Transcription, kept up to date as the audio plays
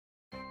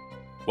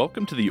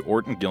Welcome to the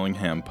Orton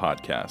Gillingham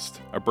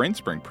Podcast, a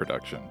Brainspring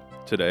production.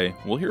 Today,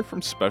 we'll hear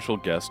from special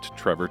guest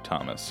Trevor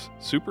Thomas,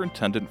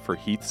 Superintendent for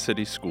Heath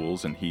City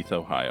Schools in Heath,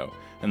 Ohio,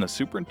 and the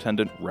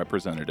Superintendent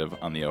Representative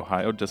on the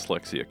Ohio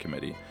Dyslexia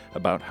Committee,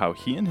 about how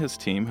he and his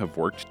team have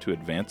worked to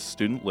advance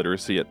student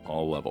literacy at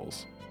all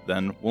levels.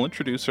 Then, we'll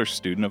introduce our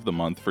Student of the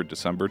Month for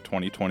December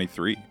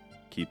 2023.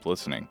 Keep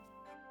listening.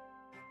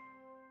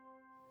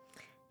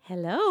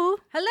 Hello.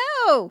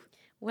 Hello.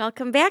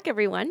 Welcome back,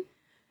 everyone.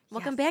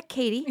 Welcome back,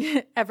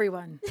 Katie.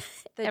 Everyone.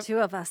 The two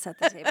of us at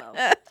the table.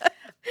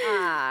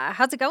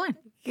 How's it going?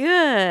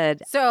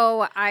 Good.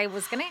 So I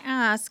was going to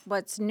ask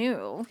what's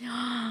new.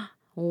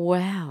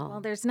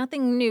 Well, there's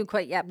nothing new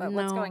quite yet, but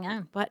what's going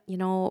on? But,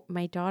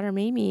 my daughter,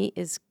 Mamie,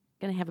 is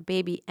going to have a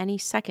baby any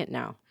second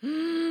now.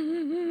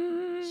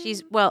 I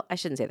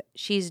shouldn't say that.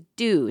 She's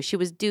due. She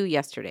was due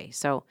yesterday,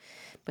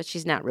 but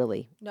she's not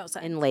really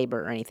in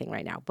labor or anything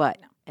right now. But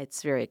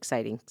it's very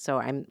exciting. So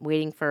I'm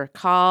waiting for a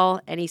call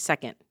any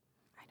second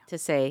to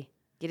say,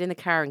 get in the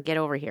car and get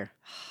over here.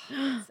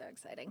 So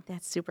exciting.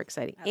 That's super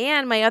exciting.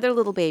 And my other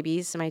little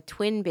babies, my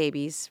twin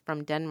babies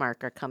from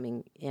Denmark, are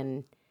coming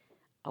in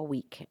a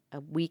week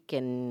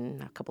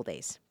and a couple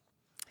days.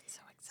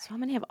 So exciting. So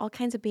I'm going to have all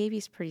kinds of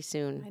babies pretty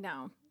soon. I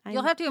know.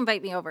 You'll have to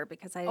invite me over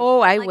because I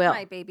will.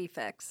 My baby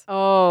fix.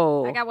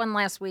 Oh. I got one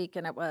last week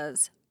and it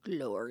was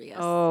glorious.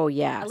 Oh,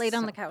 yeah. I laid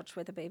on the couch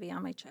with a baby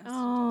on my chest.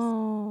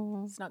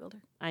 Oh. Just snuggled her.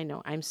 I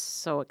know. I'm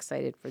so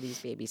excited for these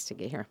babies to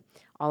get here.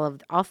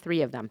 All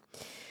three of them.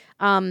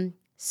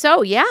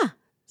 So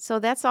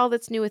that's all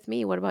that's new with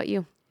me. What about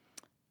you?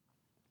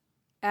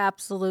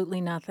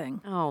 Absolutely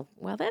nothing. Oh,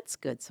 well, that's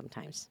good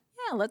sometimes.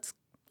 Yeah, let's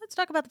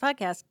talk about the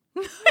podcast.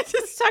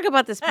 Let's talk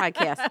about this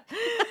podcast.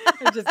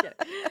 I'm just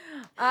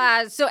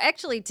kidding. So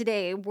actually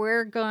today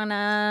we're going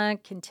to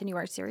continue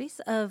our series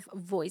of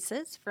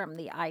voices from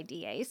the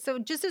IDA. So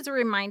just as a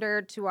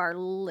reminder to our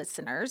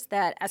listeners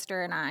that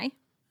Esther and I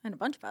and a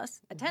bunch of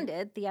us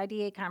attended the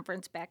IDA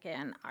conference back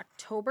in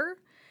October.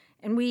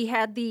 And we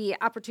had the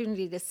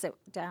opportunity to sit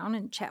down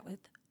and chat with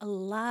a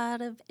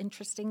lot of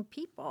interesting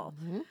people.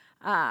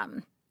 Mm-hmm.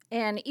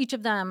 And each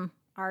of them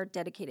are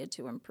dedicated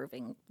to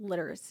improving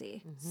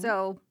literacy. Mm-hmm.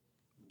 So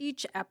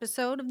each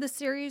episode of the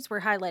series,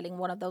 we're highlighting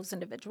one of those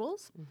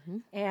individuals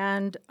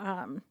and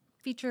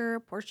feature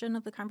a portion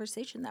of the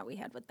conversation that we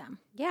had with them.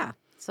 Yeah.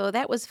 So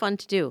that was fun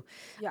to do.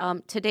 Yeah.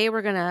 Today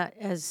we're going to,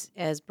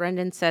 as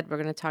Brendan said, we're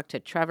going to talk to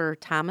Trevor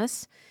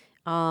Thomas,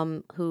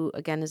 who,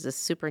 again, is the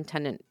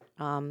superintendent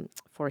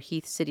for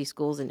Heath City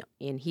Schools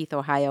in Heath,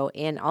 Ohio,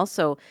 and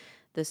also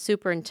the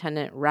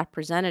Superintendent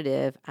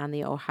Representative on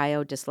the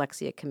Ohio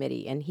Dyslexia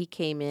Committee. And he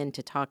came in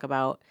to talk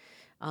about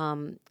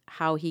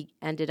how he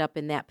ended up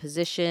in that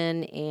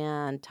position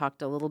and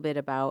talked a little bit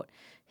about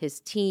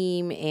his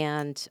team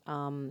and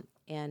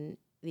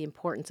the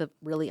importance of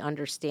really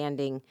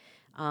understanding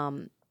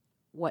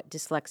what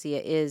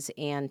dyslexia is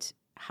and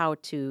how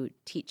to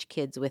teach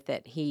kids with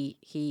it.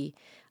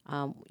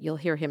 You'll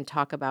hear him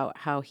talk about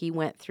how he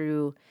went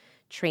through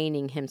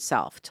training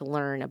himself to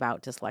learn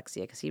about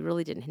dyslexia because he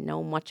really didn't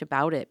know much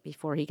about it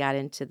before he got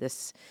into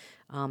this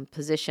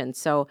position.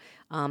 So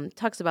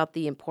talks about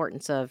the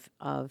importance of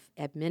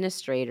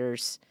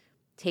administrators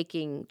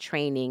taking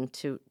training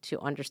to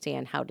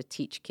understand how to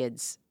teach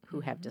kids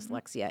who have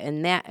dyslexia.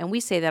 And we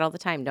say that all the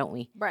time, don't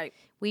we? Right.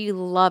 We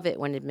love it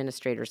when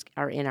administrators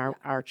are in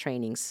our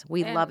trainings.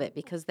 We love it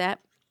because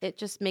it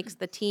just makes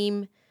the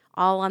team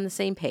all on the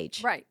same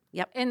page. Right.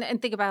 Yep.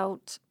 And think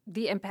about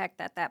the impact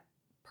that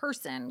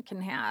person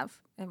can have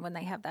and when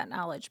they have that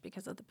knowledge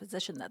because of the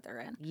position that they're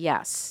in.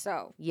 Yes.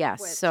 So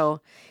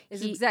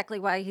is exactly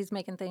why he's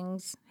making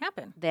things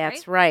happen.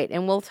 That's right.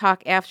 And we'll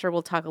talk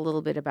a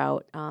little bit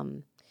about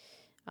kind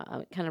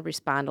of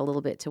respond a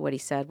little bit to what he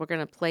said. We're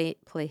going to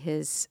play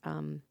his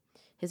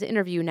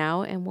interview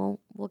now, and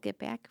we'll get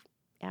back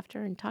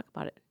after and talk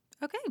about it.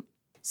 Okay.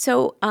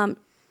 So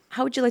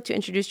how would you like to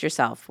introduce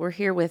yourself? We're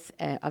here with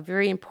a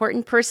very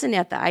important person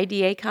at the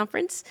IDA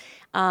conference,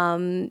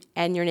 and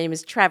your name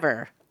is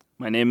Trevor.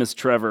 My name is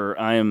Trevor.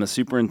 I am a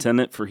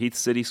superintendent for Heath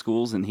City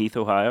Schools in Heath,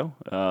 Ohio.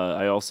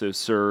 I also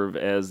serve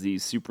as the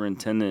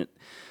superintendent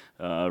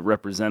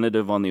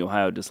representative on the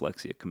Ohio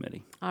Dyslexia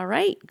Committee. All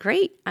right,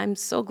 great. I'm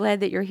so glad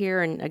that you're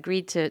here and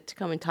agreed to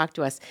come and talk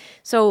to us.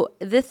 So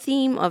the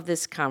theme of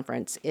this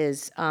conference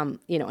is,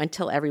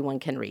 until everyone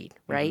can read,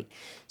 right? Mm-hmm.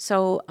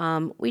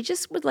 So we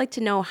just would like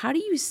to know, how do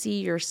you see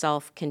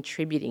yourself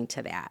contributing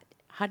to that?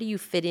 How do you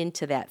fit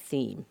into that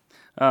theme?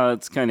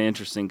 It's kind of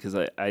interesting because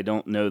I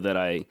don't know that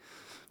I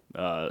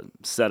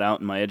set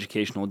out in my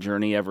educational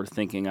journey ever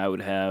thinking I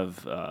would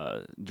have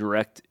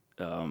direct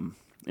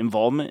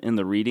involvement in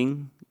the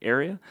reading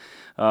area,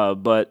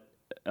 but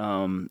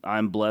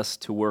I'm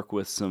blessed to work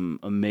with some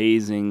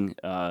amazing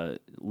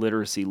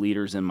literacy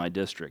leaders in my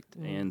district.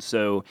 And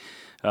so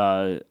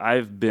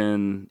I've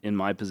been in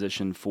my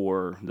position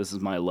this is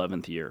my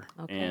 11th year.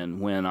 Okay.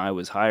 And when I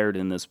was hired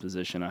in this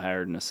position, I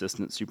hired an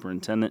assistant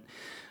superintendent,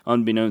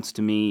 unbeknownst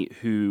to me,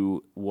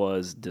 who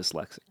was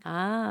dyslexic.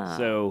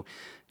 So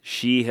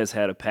she has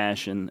had a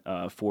passion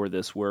for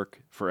this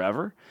work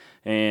forever,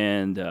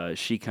 and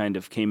she kind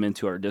of came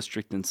into our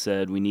district and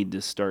said, we need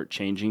to start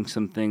changing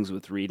some things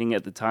with reading.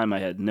 At the time, I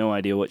had no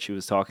idea what she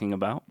was talking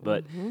about,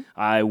 but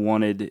I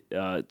wanted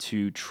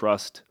to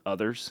trust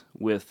others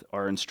with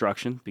our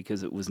instruction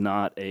because it was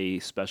not a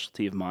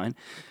specialty of mine.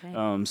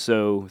 Okay.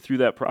 So through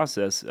that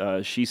process,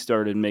 she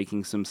started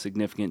making some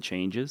significant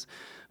changes,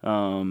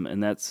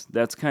 and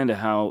that's kind of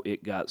how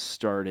it got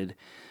started.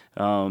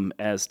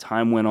 As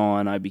time went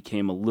on, I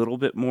became a little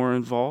bit more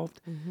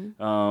involved,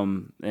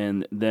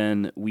 and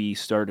then we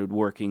started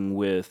working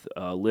with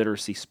a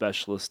literacy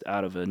specialist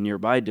out of a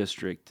nearby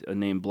district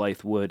named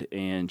Blythewood,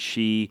 and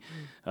she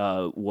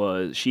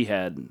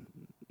had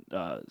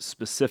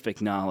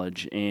specific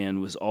knowledge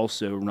and was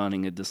also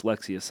running a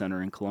dyslexia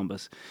center in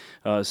Columbus.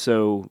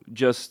 So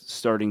just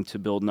starting to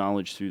build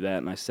knowledge through that,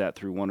 and I sat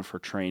through one of her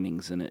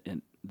trainings,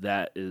 and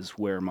that is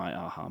where my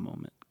aha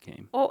moment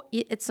came. Oh,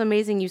 it's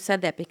amazing you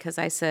said that because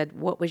I said,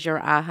 what was your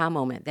aha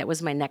moment? That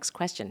was my next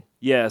question.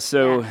 Yeah,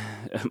 so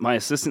my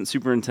assistant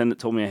superintendent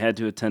told me I had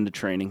to attend a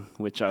training,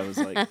 which I was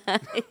like,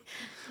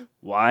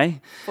 why?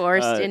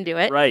 Forced into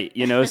it. Right,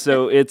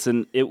 so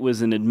it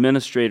was an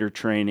administrator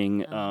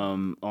training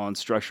on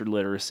structured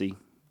literacy.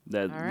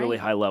 That All really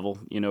right. high level,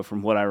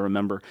 from what I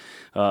remember.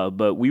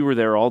 But we were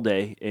there all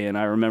day, and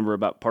I remember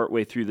about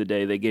partway through the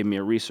day, they gave me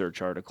a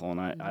research article, and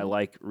I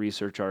like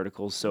research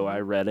articles, so I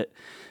read it.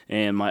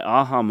 And my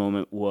aha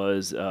moment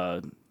was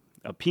a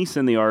piece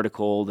in the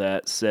article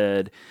that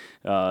said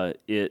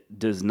it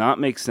does not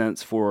make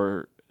sense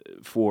to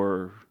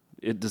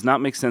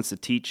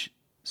teach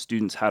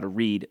students how to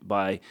read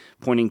by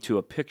pointing to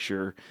a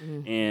picture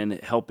and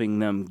helping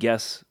them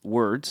guess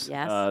words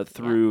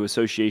through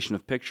association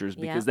of pictures,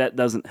 because that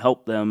doesn't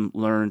help them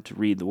learn to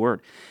read the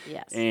word.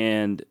 Yes.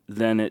 And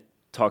then it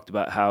talked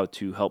about how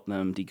to help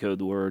them decode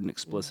the word and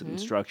explicit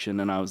instruction,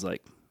 and I was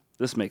like,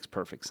 this makes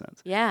perfect sense.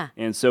 Yeah.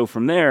 And so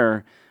from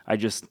there,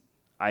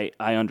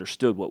 I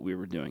understood what we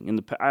were doing.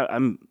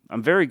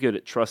 I'm very good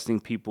at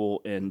trusting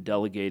people and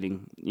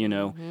delegating,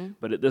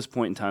 but at this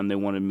point in time, they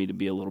wanted me to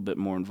be a little bit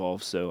more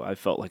involved, so I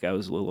felt like I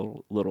was a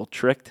little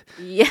tricked.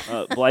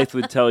 Yeah. Blythe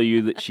would tell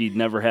you that she'd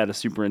never had a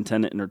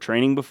superintendent in her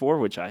training before,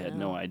 which I had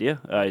no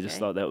idea. I just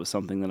thought that was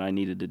something that I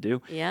needed to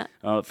do. Yeah.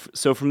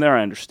 So from there,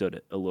 I understood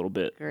it a little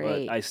bit,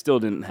 Great. but I still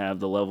didn't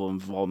have the level of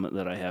involvement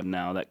that I have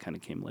now. That kind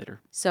of came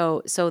later.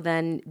 So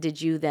then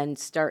did you then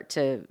start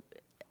to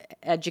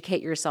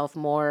educate yourself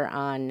more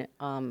on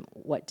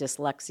what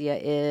dyslexia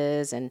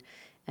is, and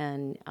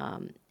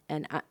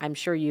I'm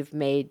sure you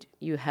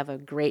have a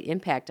great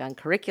impact on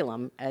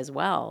curriculum as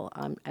well.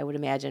 I would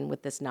imagine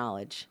with this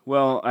knowledge.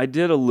 Well, I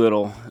did a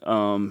little,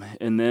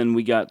 and then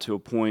we got to a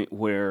point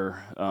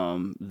where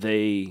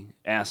they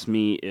asked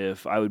me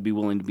if I would be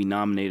willing to be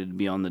nominated to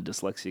be on the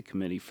Dyslexia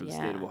Committee for the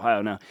state of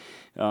Ohio. Now,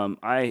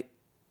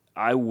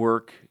 I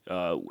work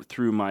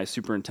through my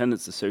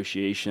Superintendent's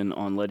Association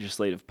on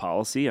legislative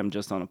policy. I'm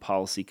just on a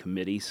policy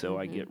committee, so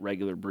I get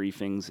regular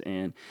briefings,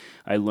 and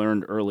I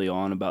learned early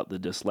on about the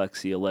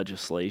dyslexia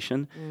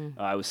legislation.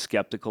 I was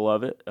skeptical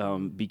of it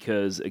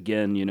because,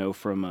 again,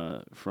 from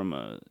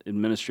a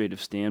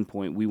administrative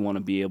standpoint, we want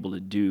to be able to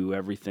do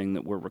everything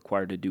that we're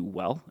required to do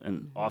well,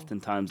 and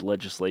oftentimes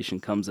legislation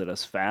comes at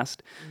us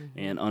fast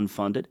and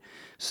unfunded.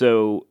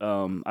 So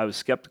I was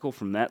skeptical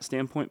from that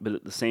standpoint, but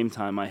at the same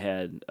time, I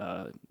had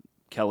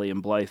Kelly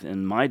and Blythe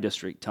in my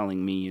district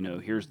telling me,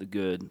 here's the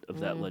good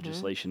of that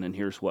legislation and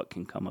here's what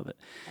can come of it.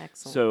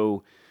 Excellent.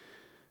 So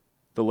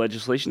the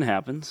legislation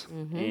happens,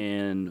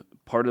 and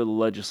part of the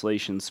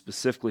legislation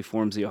specifically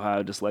forms the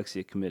Ohio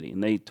Dyslexia Committee,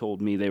 and they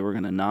told me they were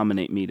going to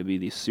nominate me to be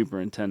the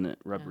superintendent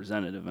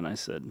representative, and I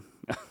said...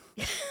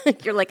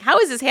 You're like, how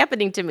is this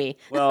happening to me?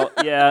 Well,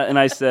 yeah, and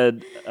I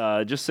said,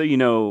 just so you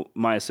know,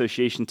 my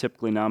association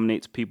typically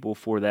nominates people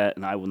for that,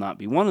 and I will not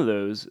be one of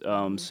those,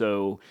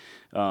 so...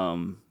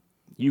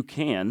 you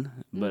can,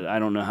 but I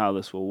don't know how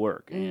this will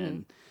work.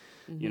 And,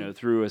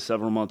 through a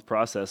several-month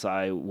process,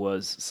 I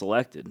was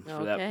selected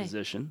for that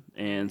position.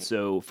 And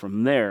so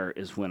from there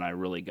is when I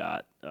really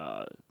got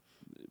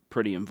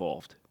pretty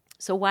involved.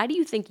 So why do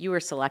you think you were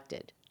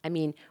selected? I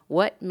mean,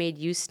 what made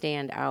you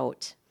stand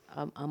out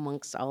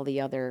amongst all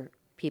the other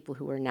people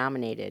who were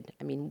nominated?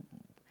 I mean...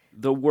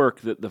 The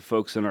work that the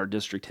folks in our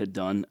district had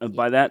done.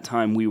 By that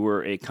time, we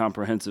were a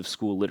comprehensive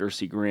school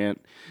literacy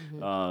grant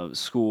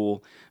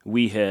school.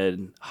 We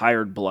had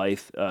hired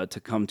Blythe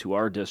to come to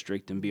our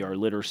district and be our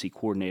literacy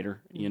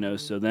coordinator.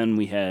 So then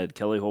we had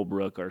Kelly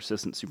Holbrook, our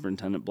assistant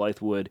superintendent,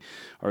 Blythe Wood,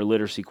 our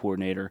literacy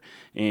coordinator,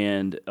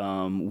 and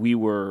we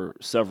were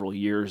several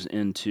years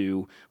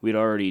into. We'd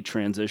already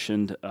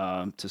transitioned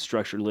to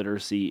structured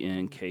literacy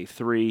in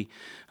K3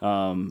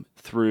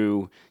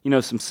 through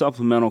some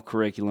supplemental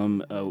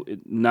curriculum.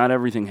 Not not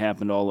everything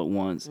happened all at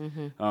once,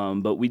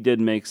 but we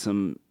did make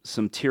some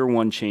Tier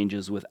 1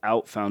 changes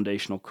without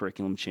foundational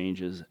curriculum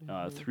changes.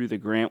 Through the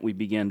grant, we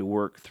began to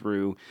work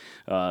through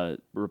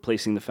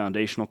replacing the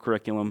foundational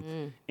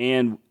curriculum,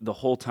 and the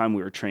whole time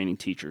we were training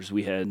teachers.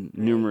 We had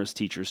numerous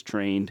teachers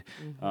trained,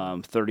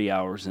 30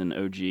 hours in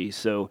OG.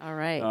 So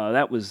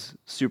that was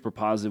super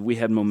positive. We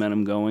had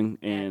momentum going,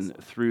 and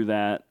through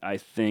that, I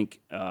think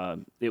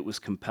it was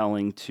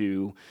compelling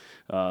to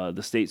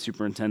the state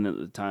superintendent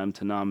at the time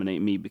to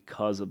nominate me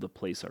because of the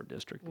place our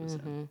district was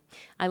in.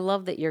 I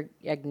love that you're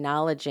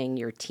acknowledging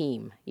your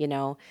team,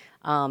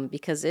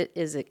 because it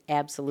is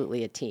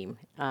absolutely a team.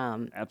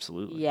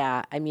 Absolutely.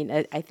 Yeah, I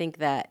mean, I think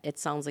that it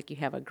sounds like you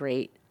have a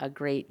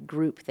great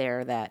group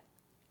there that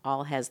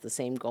all has the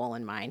same goal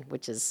in mind,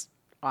 which is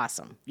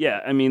awesome. Yeah,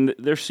 I mean,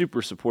 they're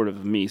super supportive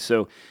of me.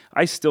 So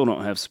I still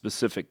don't have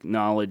specific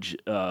knowledge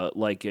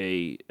like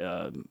a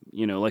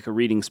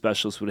reading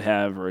specialist would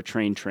have or a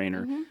trained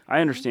trainer.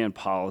 I understand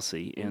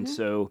policy. And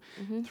so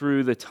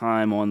through the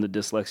time on the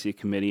Dyslexia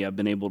Committee, I've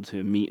been able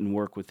to meet and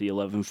work with the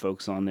 11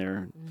 folks on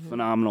there.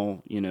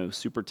 Phenomenal,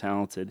 super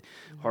talented,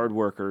 hard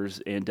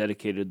workers, and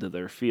dedicated to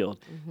their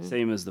field.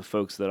 Same as the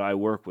folks that I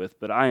work with.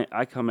 But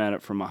I come at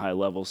it from a high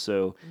level.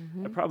 So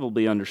I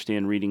probably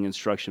understand reading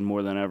instruction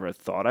more than I ever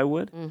thought I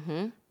would.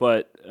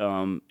 But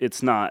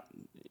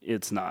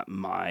it's not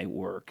my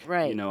work.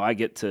 Right.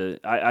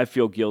 I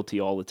feel guilty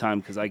all the time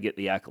because I get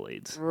the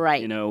accolades.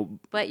 Right.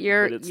 But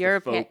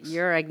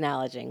you're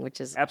acknowledging, which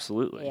is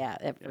absolutely.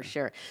 Yeah, for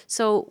sure.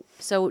 So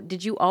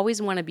did you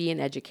always want to be in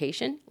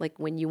education? Like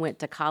when you went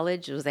to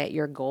college, was that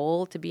your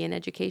goal to be in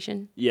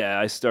education? Yeah,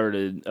 I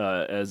started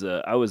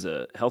I was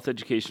a health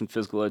education,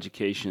 physical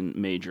education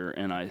major,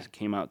 and I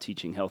came out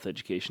teaching health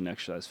education,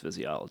 exercise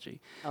physiology.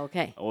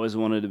 Okay. Always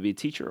wanted to be a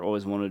teacher,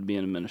 always wanted to be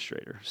an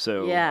administrator.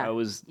 So I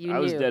was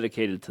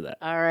dedicated to that.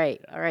 All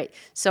right.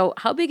 So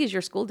how big is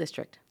your school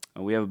district?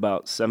 We have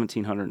about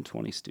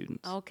 1,720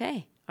 students.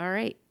 Okay. All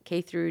right.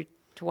 K through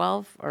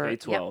 12 or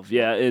K-12.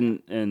 Yeah,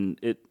 and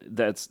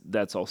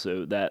that's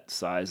also that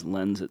size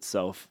lends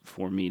itself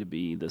for me to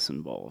be this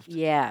involved.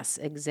 Yes,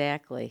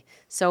 exactly.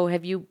 So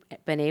have you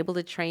been able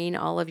to train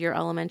all of your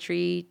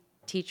elementary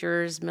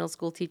teachers, middle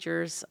school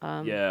teachers?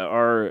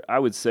 I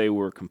would say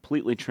we're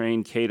completely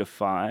trained K to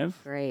 5.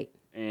 Great.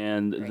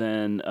 And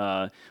then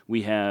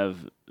we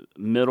have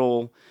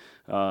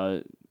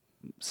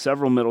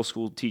several middle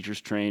school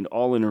teachers trained,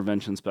 all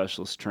intervention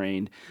specialists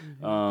trained.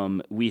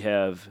 We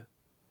have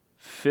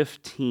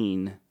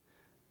 15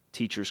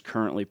 teachers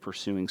currently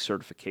pursuing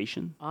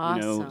certification.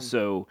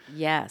 Awesome.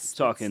 Yes,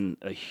 talking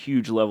a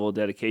huge level of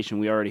dedication.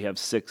 We already have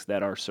 6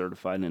 that are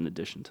certified in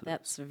addition to that.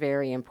 That's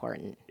very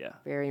important. Yeah.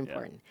 Very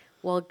important. Yeah.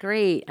 Well,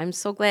 great. I'm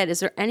so glad. Is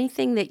there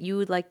anything that you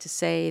would like to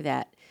say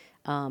that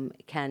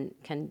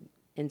can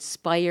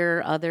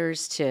inspire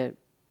others to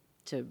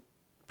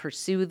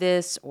pursue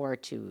this or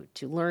to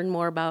learn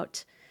more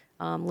about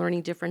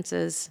learning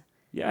differences?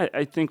 Yeah,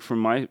 I think from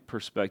my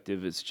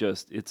perspective,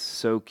 it's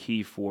so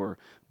key for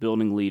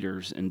building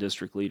leaders and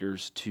district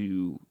leaders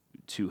to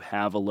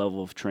have a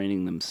level of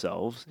training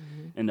themselves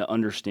and to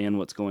understand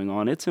what's going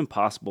on. It's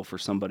impossible for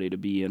somebody to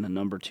be in a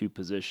number 2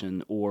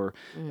 position or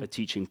a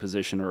teaching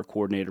position or a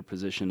coordinator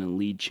position and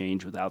lead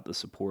change without the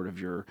support of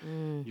your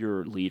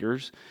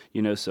leaders.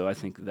 So I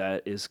think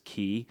that is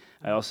key.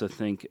 I also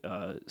think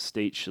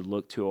states should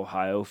look to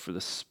Ohio for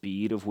the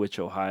speed of which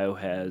Ohio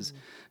has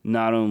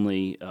not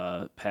only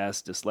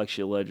passed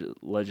dyslexia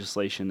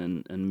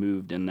legislation and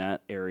moved in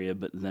that area,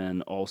 but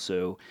then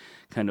also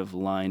kind of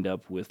lined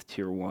up with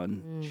Tier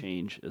 1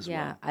 change as well.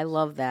 Yeah, I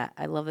love that.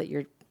 I love that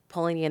you're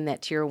pulling in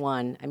that Tier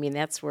 1. I mean,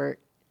 that's where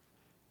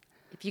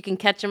if you can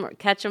catch them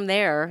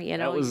there,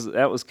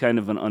 That was kind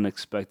of an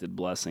unexpected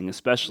blessing,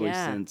 especially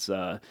since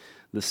the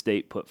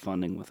state put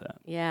funding with that.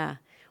 Yeah.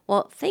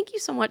 Well, thank you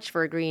so much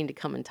for agreeing to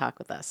come and talk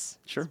with us.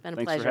 Sure. It's been a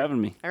Thanks pleasure. for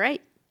having me. All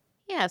right.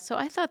 Yeah, so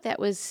I thought that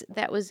was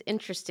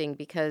interesting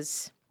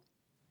because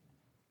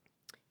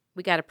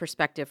we got a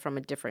perspective from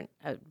a different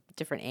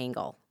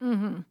angle,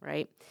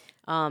 right?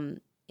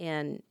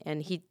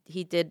 And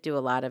he did do a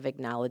lot of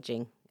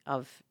acknowledging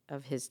of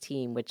his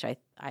team, which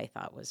I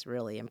thought was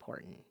really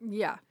important.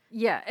 Yeah,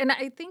 and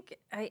I think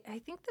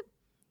the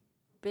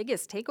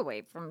biggest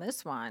takeaway from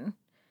this one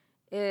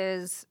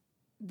is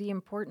the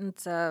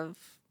importance of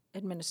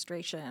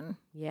administration.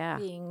 Yeah,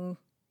 being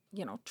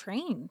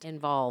trained,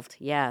 involved.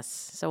 Yes,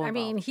 so involved. I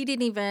mean, he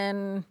didn't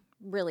even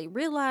really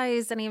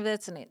realize any of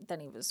this, and then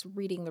he was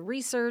reading the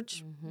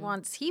research.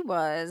 Once he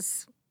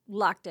was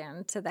locked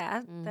into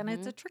that, then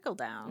it's a trickle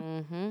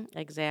down.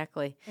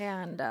 Exactly.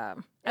 And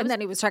then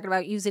he was talking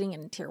about using it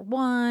in Tier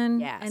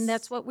 1. Yes. And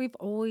that's what we've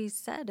always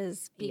said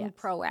is being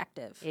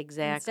proactive.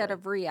 Exactly. Instead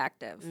of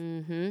reactive.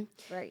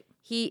 Right.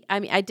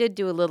 I did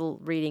do a little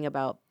reading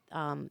about,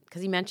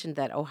 because he mentioned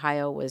that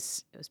Ohio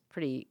was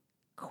pretty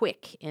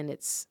quick in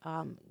its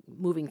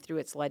moving through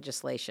its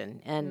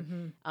legislation.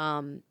 And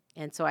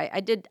so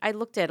I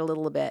looked at it a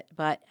little bit,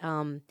 but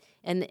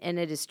and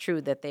it is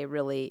true that they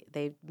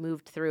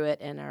moved through it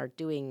and are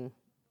doing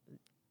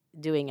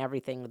doing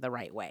everything the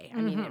right way.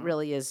 I mean, it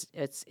really is.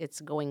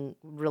 It's going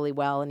really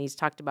well. And he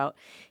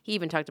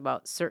even talked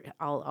about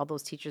all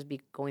those teachers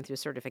be going through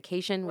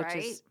certification, which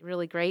is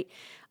really great.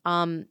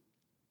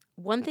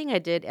 One thing I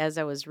did as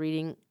I was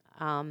reading,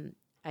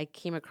 I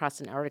came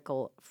across an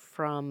article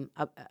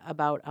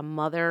about a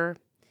mother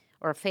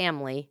or a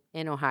family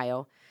in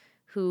Ohio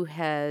who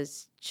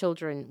has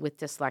children with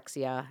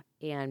dyslexia,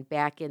 and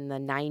back in the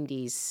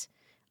 90s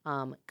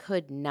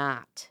could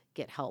not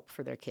get help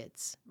for their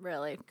kids.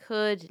 Really?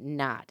 Could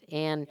not.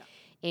 And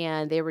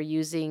they were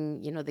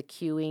using, the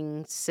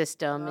queuing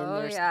system in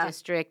their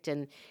district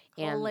and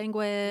whole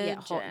language.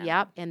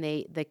 And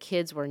the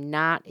kids were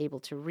not able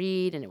to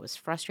read, and it was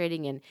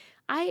frustrating. And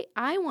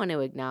I want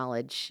to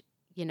acknowledge,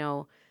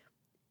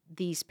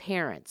 these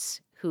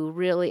parents who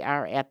really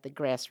are at the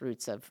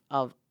grassroots of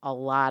a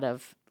lot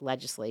of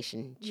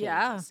legislation changes.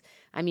 Yeah.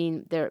 I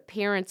mean, their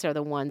parents are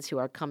the ones who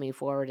are coming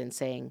forward and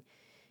saying,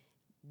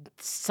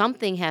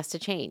 something has to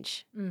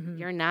change.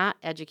 You're not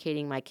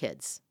educating my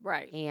kids.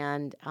 Right.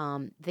 And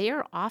they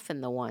are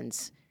often the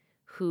ones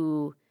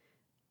who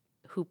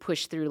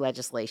push through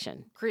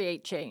legislation.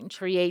 Create change.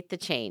 Create the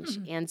change.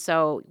 And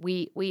so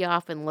we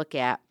often look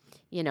at,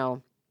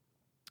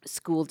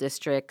 school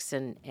districts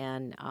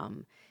and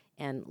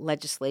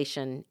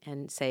legislation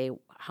and say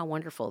how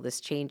wonderful this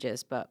change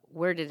is, but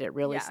where did it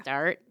really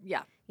start?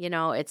 Yeah.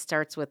 It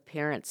starts with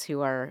parents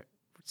who are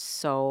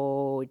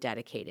so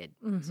dedicated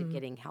to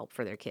getting help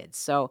for their kids.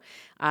 So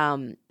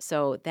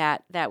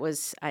that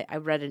was I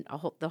read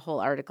the whole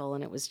article,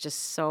 and it was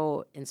just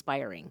so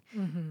inspiring.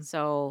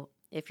 So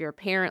if you're a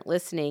parent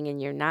listening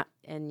and you're not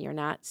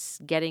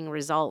getting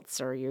results,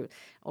 or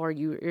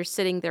you're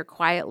sitting there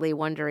quietly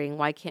wondering,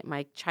 why can't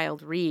my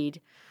child read?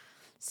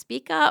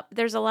 Speak up.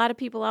 There's a lot of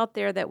people out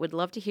there that would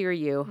love to hear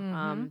you.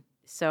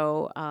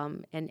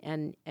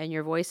 And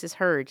your voice is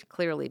heard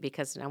clearly,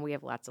 because now we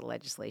have lots of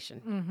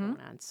legislation going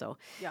on. So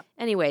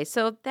anyway,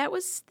 so that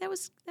was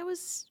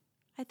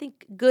I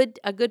think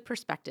a good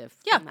perspective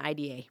from the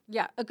IDA.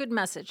 Yeah, a good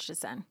message to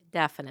send.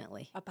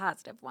 Definitely. A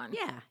positive one.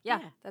 Yeah.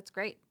 That's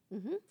great.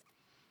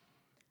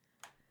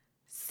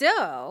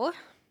 So,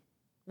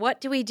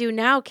 what do we do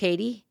now,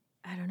 Katie?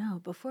 I don't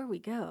know. Before we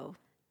go,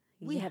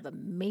 we have a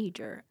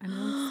major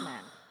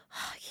announcement.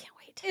 I can't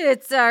wait.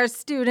 It's our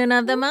Student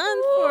of the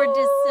Month for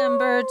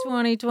December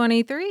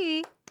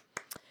 2023.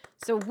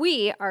 So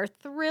we are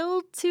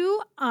thrilled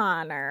to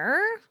honor,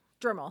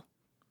 drumroll,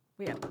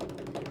 who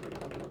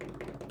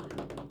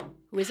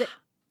is it?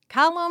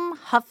 Callum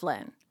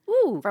Hufflin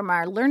from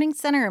our Learning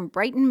Center in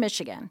Brighton,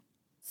 Michigan.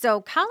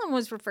 So Callum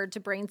was referred to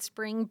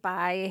BrainSpring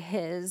by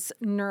his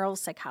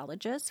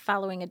neuropsychologist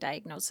following a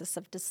diagnosis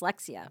of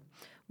dyslexia.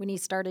 When he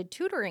started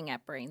tutoring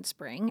at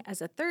BrainSpring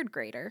as a third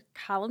grader,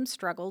 Callum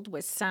struggled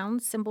with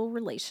sound-symbol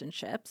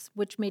relationships,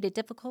 which made it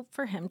difficult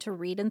for him to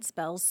read and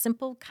spell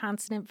simple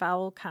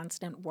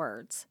consonant-vowel-consonant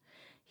words.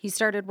 He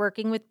started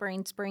working with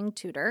BrainSpring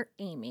tutor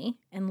Amy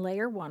in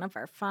Layer 1 of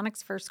our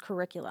Phonics First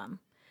curriculum.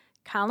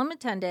 Callum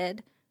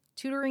attended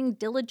tutoring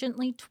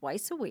diligently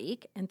twice a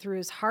week, and through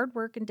his hard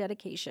work and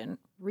dedication,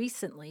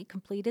 recently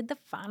completed the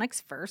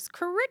Phonics First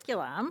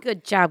curriculum.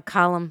 Good job,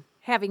 Callum.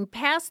 Having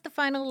passed the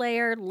final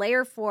layer,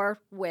 Layer 4,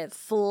 with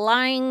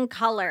flying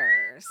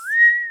colors.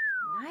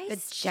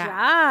 Nice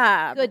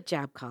job. Good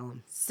job,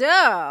 Callum.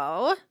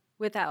 So,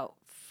 without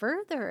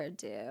further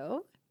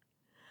ado,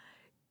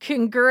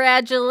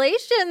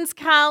 congratulations,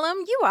 Callum.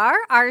 You are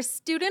our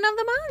Student of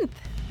the Month.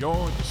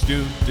 You're the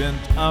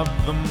Student of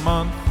the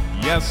Month.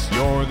 Yes,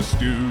 you're the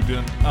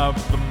Student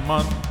of the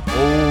Month.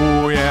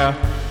 Oh, yeah,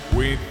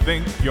 we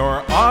think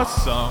you're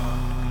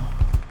awesome.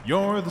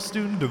 You're the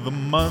Student of the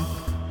Month.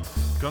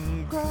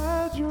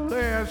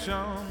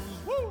 Congratulations.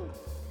 Woo!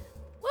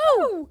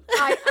 Woo!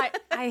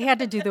 I had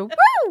to do the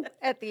woo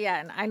at the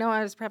end. I know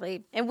I was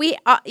probably... And we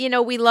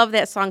love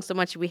that song so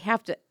much. We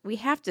have to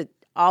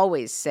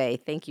always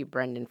say thank you,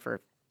 Brendan,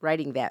 for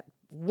writing that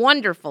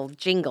wonderful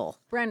jingle.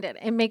 Brendan,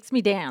 it makes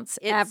me dance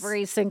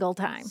every single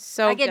time.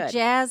 So I get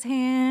jazz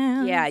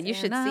hands. Yeah, you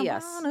should see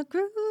us. On a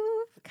groove.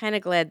 Kind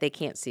of glad they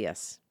can't see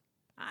us.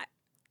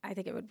 I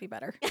think it would be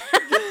better.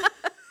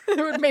 It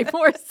would make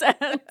more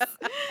sense.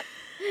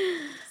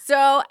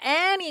 So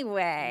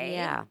anyway.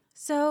 Yeah.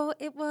 So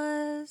it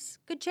was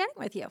good chatting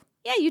with you.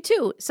 Yeah, you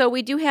too. So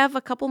we do have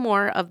a couple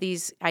more of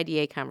these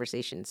IDA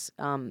conversations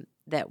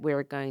that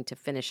we're going to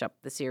finish up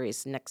the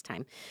series next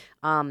time.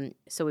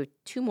 So we have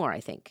two more,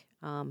 I think.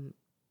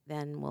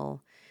 Then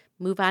we'll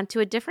move on to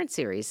a different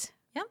series.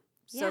 Yeah.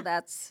 So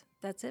that's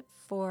it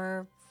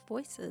for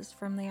Voices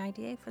from the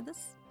IDA for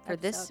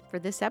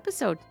this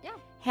episode. Yeah.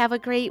 Have a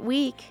great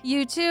week.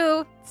 You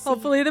too.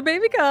 Hopefully the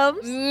baby comes.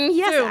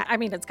 Yes. Soon. I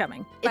mean, it's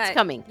coming. It's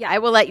coming. Yeah. I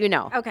will let you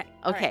know. Okay.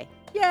 Okay.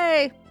 Right.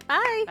 Yay.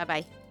 Bye.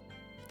 Bye-bye.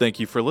 Thank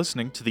you for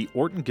listening to the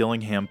Orton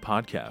Gillingham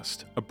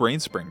Podcast, a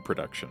BrainSpring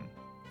production.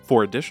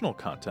 For additional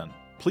content,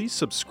 please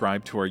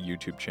subscribe to our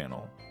YouTube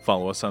channel,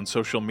 follow us on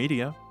social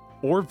media,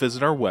 or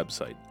visit our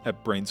website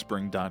at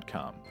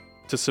brainspring.com.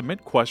 To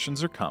submit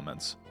questions or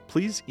comments,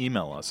 please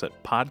email us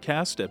at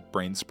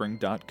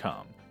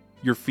podcast@brainspring.com.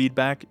 Your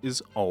feedback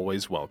is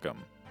always welcome.